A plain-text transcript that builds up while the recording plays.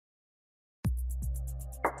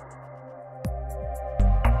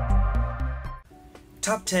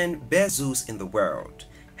Top 10 Best Zoos in the World.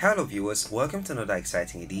 Hello viewers, welcome to another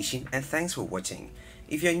exciting edition and thanks for watching.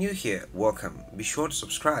 If you're new here, welcome. Be sure to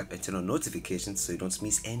subscribe and turn on notifications so you don't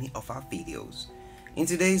miss any of our videos. In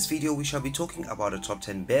today's video, we shall be talking about the top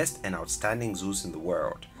 10 best and outstanding zoos in the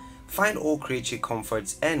world. Find all creature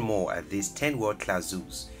comforts and more at these 10 world-class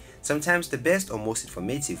zoos. Sometimes the best or most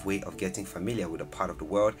informative way of getting familiar with a part of the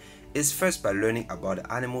world is first by learning about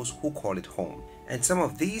the animals who call it home. And some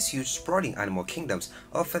of these huge sprawling animal kingdoms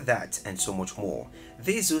offer that and so much more.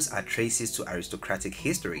 These zoos are traces to aristocratic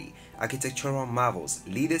history, architectural marvels,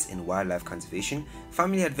 leaders in wildlife conservation,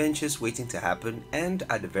 family adventures waiting to happen, and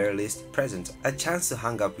at the very least present, a chance to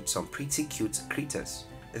hang out with some pretty cute critters.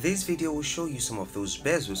 This video will show you some of those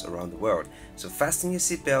best zoos around the world, so fasten your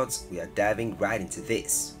seatbelts, we are diving right into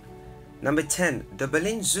this. Number 10. The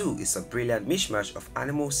Berlin Zoo is a brilliant mishmash of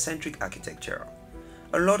animal-centric architecture.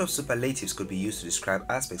 A lot of superlatives could be used to describe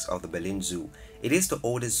aspects of the Berlin Zoo. It is the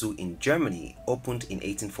oldest zoo in Germany, opened in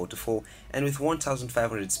 1844, and with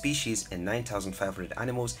 1,500 species and 9,500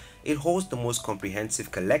 animals, it holds the most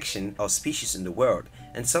comprehensive collection of species in the world,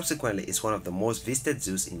 and subsequently is one of the most visited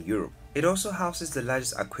zoos in Europe. It also houses the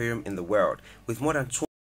largest aquarium in the world, with more than 2.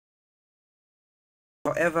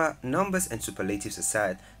 However, numbers and superlatives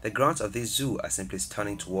aside, the grounds of this zoo are simply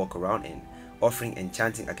stunning to walk around in, offering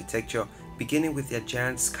enchanting architecture, beginning with their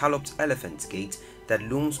giant scalloped elephant gate that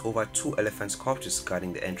looms over 2 elephant sculptures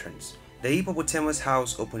guarding the entrance. The Hippopotamus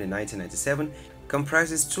House, opened in 1997,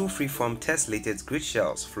 comprises 2 freeform tessellated grid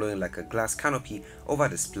shells flowing like a glass canopy over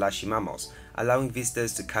the splashy mammals, allowing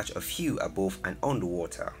visitors to catch a view above and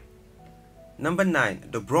underwater. Number 9.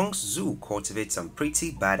 The Bronx Zoo cultivates some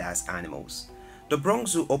pretty badass animals. The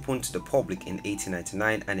Bronx Zoo opened to the public in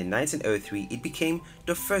 1899, and in 1903 it became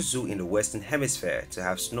the first zoo in the Western Hemisphere to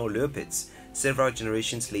have snow leopards. Several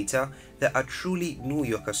generations later, there are truly New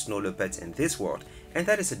Yorker snow leopards in this world, and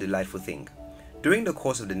that is a delightful thing. During the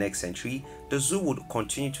course of the next century, the zoo would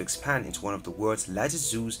continue to expand into one of the world's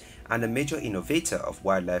largest zoos and a major innovator of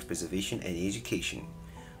wildlife preservation and education.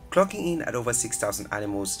 Clocking in at over 6,000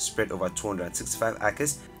 animals spread over 265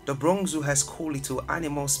 acres, the Bronx Zoo has cool little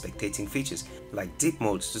animal spectating features like deep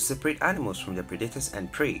moats to separate animals from their predators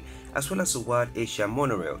and prey, as well as a wild Asia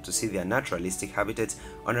monorail to see their naturalistic habitats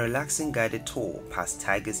on a relaxing guided tour past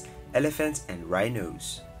tigers, elephants, and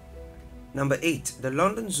rhinos. Number 8. The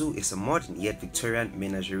London Zoo is a modern yet Victorian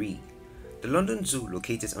menagerie. The London Zoo,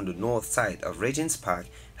 located on the north side of Regent's Park,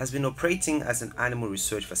 has been operating as an animal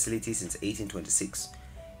research facility since 1826.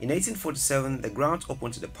 In 1847, the grounds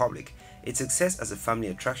opened to the public. Its success as a family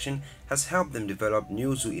attraction has helped them develop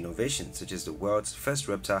new zoo innovations such as the world's first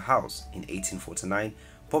reptile house in 1849,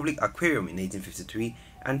 public aquarium in 1853,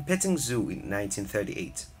 and petting zoo in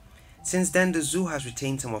 1938. Since then, the zoo has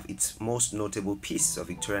retained some of its most notable pieces of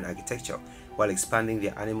Victorian architecture while expanding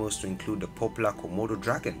their animals to include the popular Komodo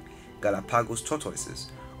dragon, Galapagos tortoises,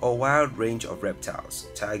 a wild range of reptiles,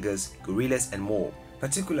 tigers, gorillas, and more.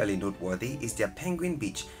 Particularly noteworthy is their Penguin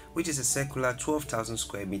Beach, which is a circular 12,000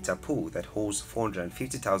 square meter pool that holds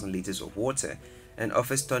 450,000 liters of water and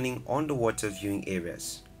offers stunning underwater viewing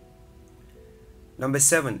areas. Number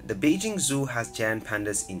 7. The Beijing Zoo has giant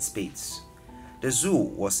pandas in space. The zoo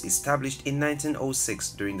was established in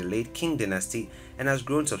 1906 during the late Qing dynasty and has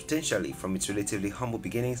grown substantially from its relatively humble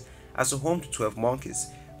beginnings as a home to 12 monkeys,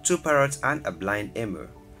 2 parrots, and a blind emir.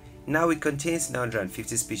 Now it contains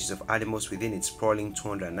 950 species of animals within its sprawling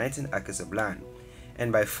 219 acres of land,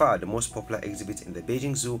 and by far the most popular exhibits in the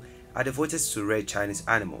Beijing Zoo are devoted to rare Chinese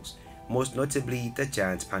animals, most notably the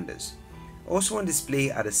giant pandas. Also on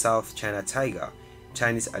display are the South China tiger,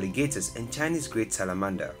 Chinese alligators, and Chinese great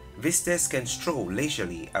salamander. Visitors can stroll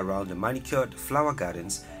leisurely around the manicured flower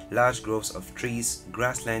gardens, large groves of trees,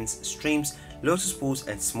 grasslands, streams, lotus pools,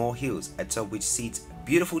 and small hills atop which sit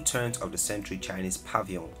beautiful turns of the century Chinese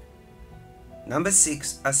pavilion. Number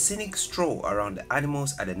 6. A scenic stroll around the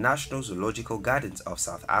animals at the National Zoological Gardens of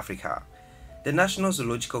South Africa. The National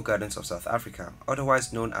Zoological Gardens of South Africa,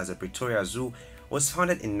 otherwise known as the Pretoria Zoo, was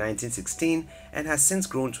founded in 1916 and has since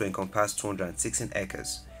grown to encompass 216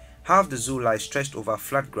 acres. Half the zoo lies stretched over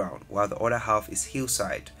flat ground, while the other half is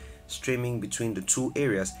hillside. Streaming between the two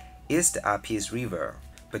areas is the Apies River,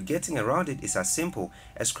 but getting around it is as simple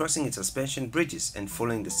as crossing its suspension bridges and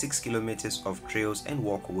following the 6 kilometers of trails and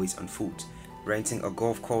walkways on foot, renting a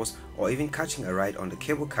golf course, or even catching a ride on the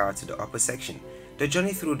cable car to the upper section. The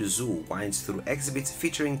journey through the zoo winds through exhibits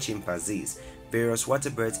featuring chimpanzees, various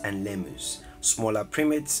water birds and lemurs, smaller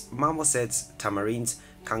primates, marmosets, tamarins,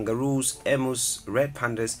 kangaroos, emus, red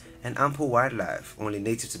pandas, and ample wildlife only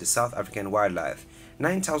native to the South African wildlife.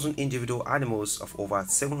 9,000 individual animals of over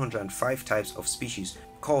 705 types of species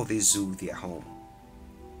call this zoo their home.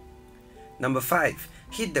 Number 5.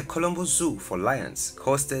 Hit the Colombo Zoo for lions,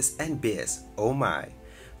 coasters and bears. Oh my!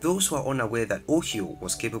 Those who are unaware that Ohio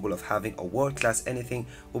was capable of having a world-class anything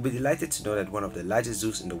will be delighted to know that one of the largest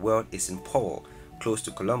zoos in the world is in Powell, close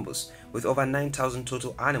to Columbus, with over 9,000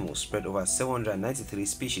 total animals spread over 793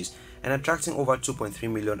 species and attracting over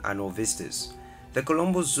 2.3 million annual visitors. The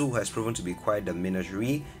Colombo Zoo has proven to be quite the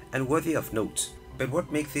menagerie and worthy of note. But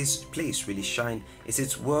what makes this place really shine is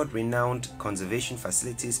its world-renowned conservation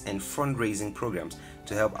facilities and fundraising programs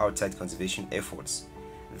to help outside conservation efforts.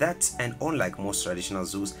 That, and unlike most traditional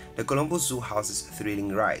zoos, the Colombo Zoo houses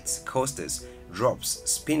thrilling rides, coasters, drops,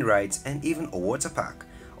 spin rides, and even a water park.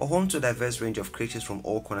 A home to a diverse range of creatures from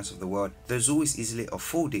all corners of the world, the zoo is easily a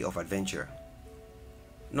full day of adventure.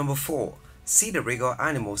 Number 4. See the regal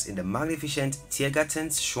animals in the magnificent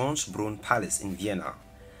Tiergarten's Schönbrunn Palace in Vienna.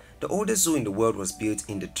 The oldest zoo in the world was built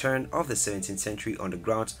in the turn of the 17th century on the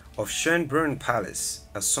grounds of Schönbrunn Palace,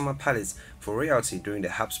 a summer palace for royalty during the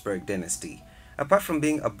Habsburg dynasty. Apart from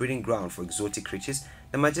being a breeding ground for exotic creatures,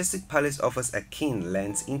 the majestic palace offers a keen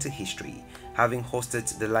lens into history, having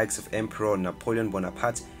hosted the likes of Emperor Napoleon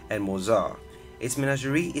Bonaparte and Mozart. Its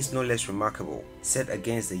menagerie is no less remarkable, set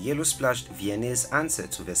against the yellow-splashed Viennese answer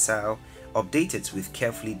to Versailles, updated with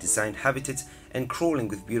carefully designed habitats and crawling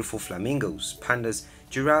with beautiful flamingos, pandas,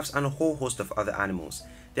 giraffes and a whole host of other animals.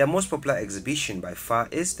 Their most popular exhibition by far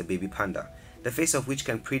is the baby panda, the face of which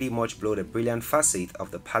can pretty much blow the brilliant facade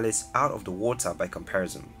of the palace out of the water by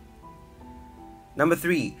comparison. Number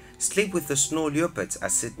 3. Sleep with the snow leopards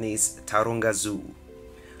at Sydney's Taronga Zoo.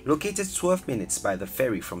 Located 12 minutes by the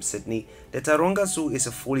ferry from Sydney, the Taronga Zoo is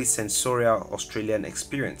a fully sensorial Australian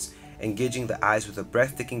experience, engaging the eyes with a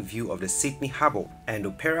breathtaking view of the Sydney Harbour and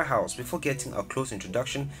Opera House before getting a close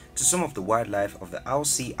introduction to some of the wildlife of the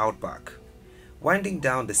Aussie outback. Winding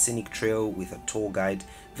down the scenic trail with a tour guide,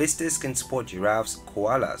 visitors can spot giraffes,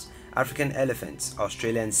 koalas, African elephants,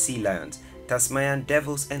 Australian sea lions, Tasmanian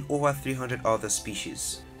devils and over 300 other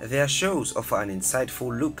species. Their shows offer an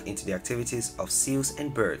insightful look into the activities of seals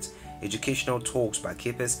and birds, educational talks by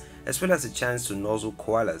keepers, as well as a chance to nuzzle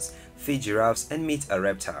koalas, feed giraffes and meet a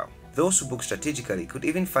reptile. Those who book strategically could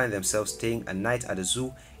even find themselves staying a night at the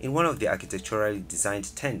zoo in one of the architecturally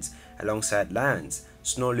designed tents alongside lions,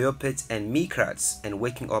 snow leopards and meerkats and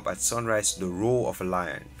waking up at sunrise to the roar of a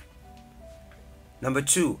lion. Number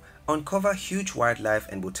 2. Uncover huge wildlife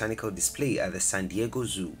and botanical display at the San Diego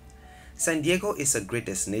Zoo. San Diego is a great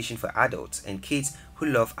destination for adults and kids who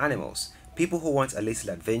love animals. People who want a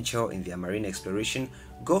little adventure in their marine exploration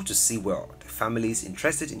go to SeaWorld. Families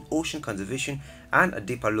interested in ocean conservation and a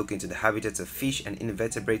deeper look into the habitats of fish and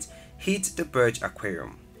invertebrates hit the Bird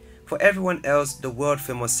Aquarium. For everyone else, the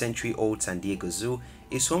world-famous century-old San Diego Zoo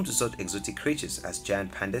is home to such exotic creatures as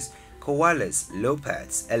giant pandas, koalas,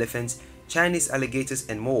 leopards, elephants, Chinese alligators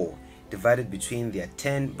and more, divided between their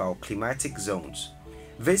 10 bioclimatic zones.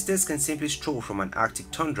 Visitors can simply stroll from an Arctic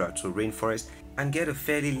tundra to a rainforest and get a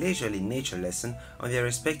fairly leisurely nature lesson on their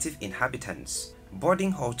respective inhabitants.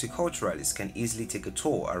 Budding horticulturalists can easily take a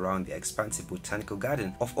tour around the expansive botanical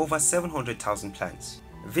garden of over 700,000 plants.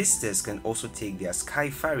 Visitors can also take their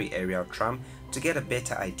Sky-Fari aerial tram to get a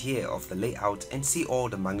better idea of the layout and see all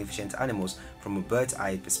the magnificent animals from a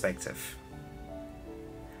bird's-eye perspective.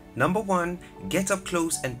 Number 1. Get up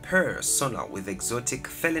close and purr sauna with exotic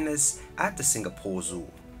felinas at the Singapore Zoo.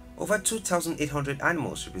 Over 2,800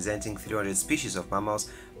 animals representing 300 species of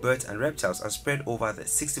mammals, birds and reptiles are spread over the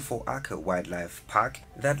 64-acre wildlife park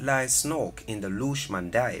that lies snug in the Lush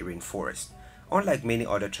Mandai rainforest. Unlike many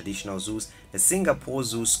other traditional zoos, the Singapore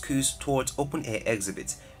Zoo skews towards open-air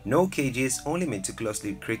exhibits, no cages, only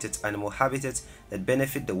meticulously created animal habitats that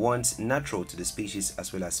benefit the ones natural to the species,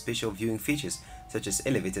 as well as special viewing features such as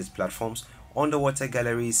elevated platforms, underwater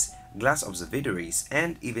galleries, glass observatories,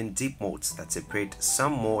 and even deep moats that separate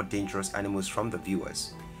some more dangerous animals from the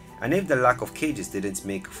viewers. And if the lack of cages didn't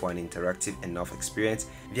make for an interactive enough experience,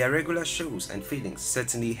 their regular shows and feedings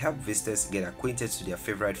certainly help visitors get acquainted to their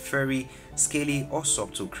favorite furry, scaly or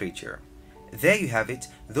subtle creature. There you have it,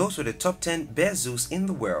 those were the top 10 bear zoos in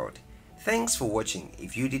the world. Thanks for watching.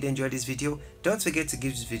 If you did enjoy this video, don't forget to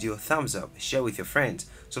give this video a thumbs up, share with your friends,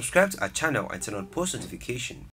 subscribe to our channel and turn on post notification.